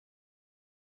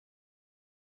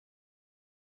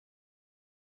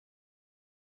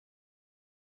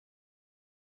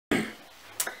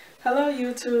Hello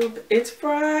YouTube, it's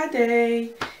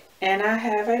Friday and I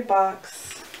have a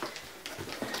box.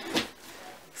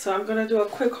 So I'm going to do a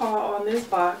quick haul on this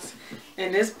box,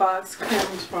 and this box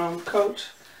comes from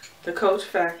the Coach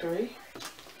Factory.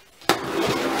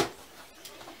 And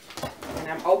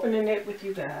I'm opening it with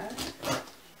you guys.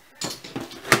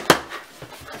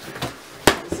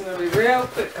 This is going to be real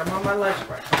quick, I'm on my lunch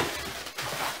break.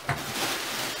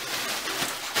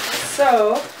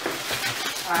 So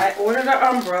I ordered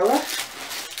an umbrella.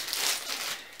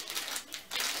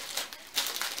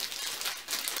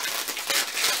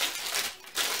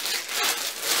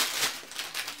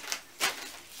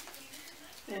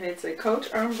 And it's a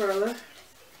Coach umbrella.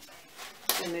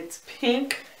 And it's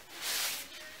pink.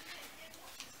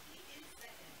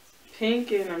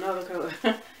 Pink and another color.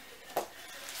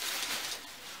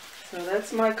 So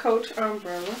that's my Coach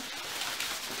umbrella.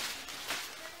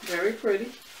 Very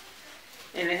pretty.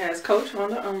 And it has Coach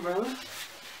on the umbrella.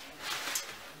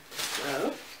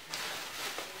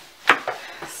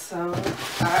 So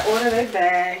I ordered a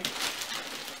bag.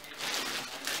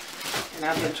 And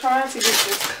I've been trying to get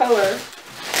this color.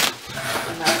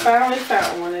 And I finally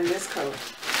found one in this color. It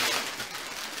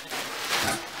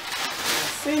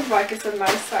seems like it's a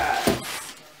nice size.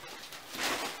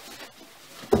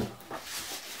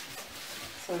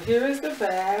 So here is the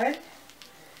bag.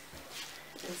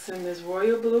 It's in this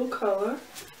royal blue color.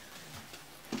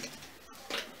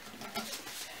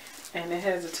 And it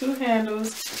has the two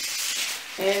handles.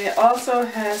 And it also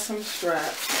has some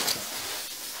straps.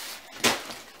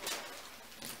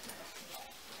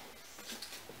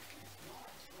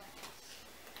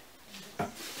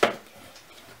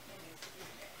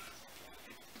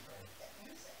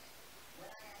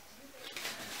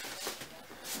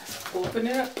 Open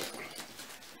it up.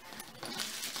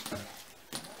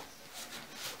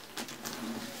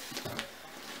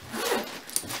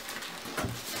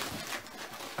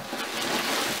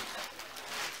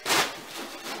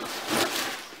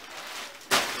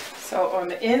 So on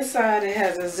the inside it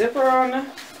has a zipper on the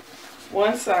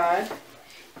one side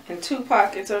and two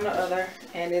pockets on the other,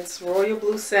 and it's royal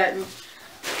blue satin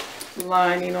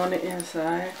lining on the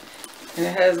inside, and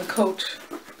it has a Coach,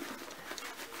 I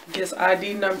guess,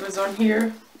 ID numbers on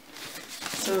here.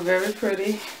 So very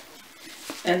pretty.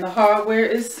 And the hardware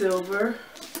is silver,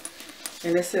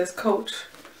 and it says Coach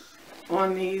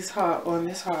on this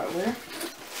hardware.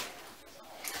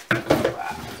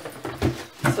 Wow.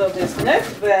 So this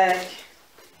next bag,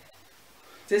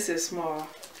 this is small.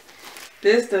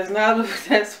 This does not look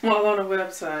that small on the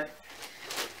website.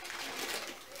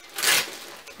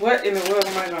 What in the world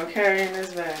am I going to carry in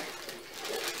this bag?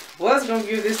 Was going to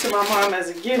give this to my mom as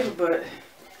a gift, but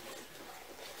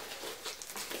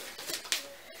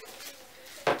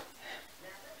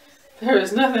there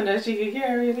is nothing that she can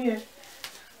carry in here.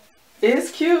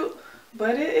 It's cute,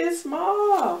 but it is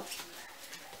small.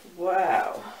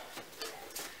 Wow.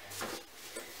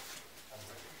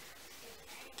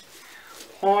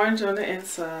 Orange on the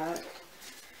inside.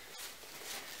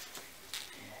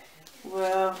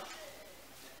 Well,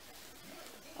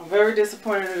 I'm very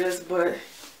disappointed in this, but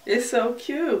it's so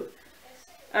cute.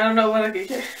 I don't know what I could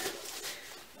get.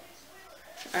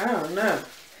 I don't know.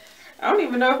 I don't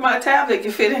even know if my tablet can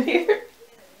fit in here.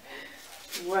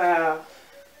 Wow.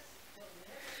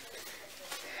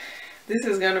 This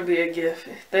is going to be a gift.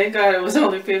 Thank God it was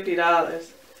only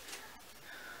 $50.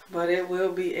 But it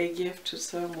will be a gift to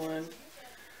someone.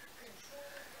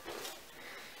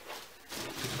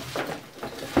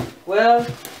 Well,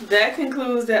 that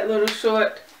concludes that little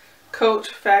short Coach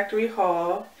Factory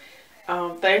haul.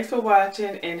 Thanks for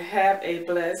watching and have a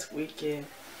blessed weekend.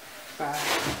 Bye.